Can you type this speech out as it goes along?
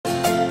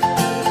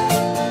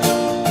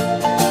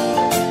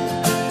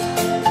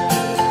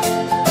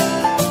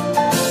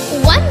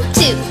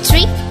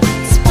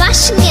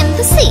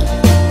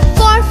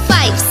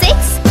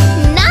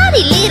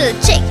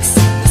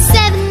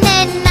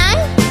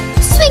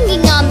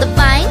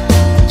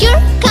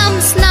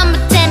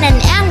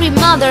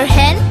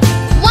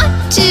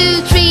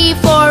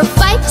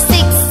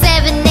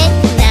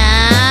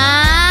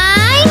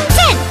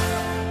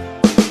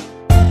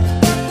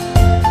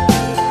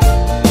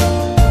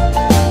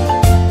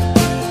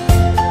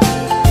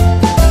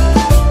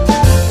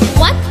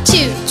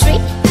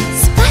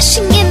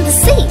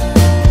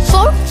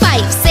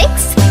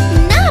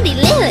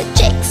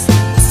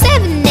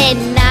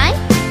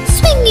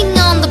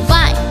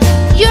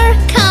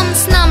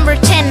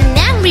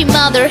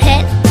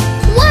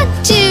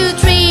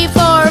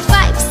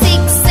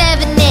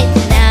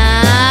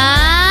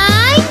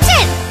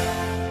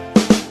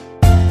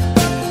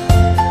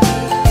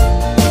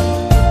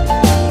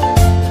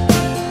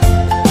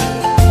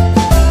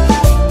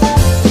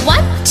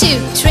2,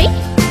 3,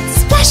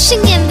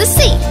 splashing in the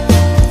sea.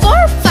 4,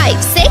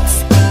 5,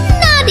 6,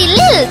 naughty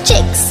little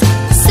chicks.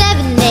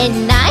 7, 8,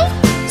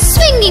 9,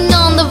 swinging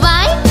on the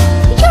vine.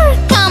 Here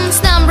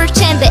comes number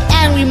 10, the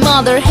angry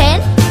mother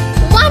hen.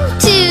 1,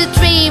 2,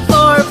 3,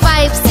 4,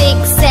 5,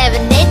 6,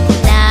 7, 8,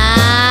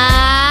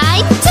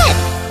 9, 10.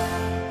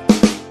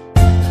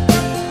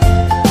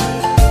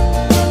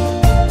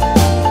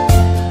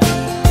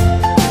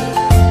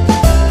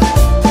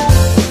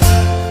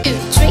 2,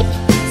 3,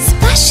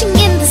 splashing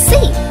in the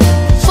sea.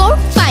 4,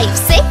 5,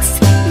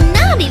 6,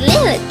 naughty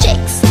little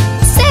chicks.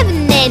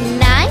 7, 8,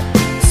 9,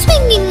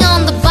 swinging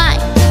on the vine.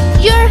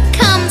 Here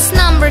comes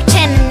number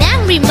 10, an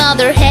angry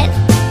mother hen.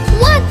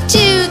 1,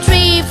 2,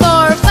 3,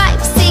 4,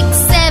 5, 6,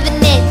 7,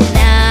 8,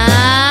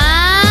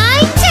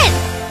 9, 10.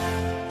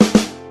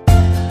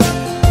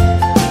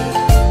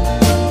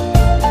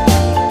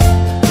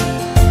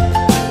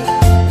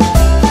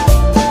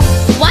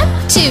 1,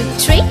 2,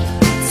 3,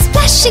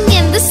 splashing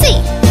in the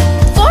sea.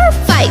 4,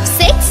 5,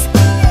 6,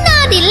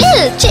 naughty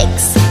little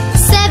chicks.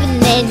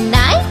 7, 8,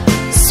 9,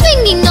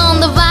 swinging on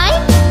the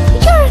vine.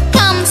 Here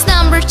comes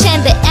number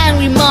 10, the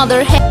angry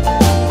mother hen.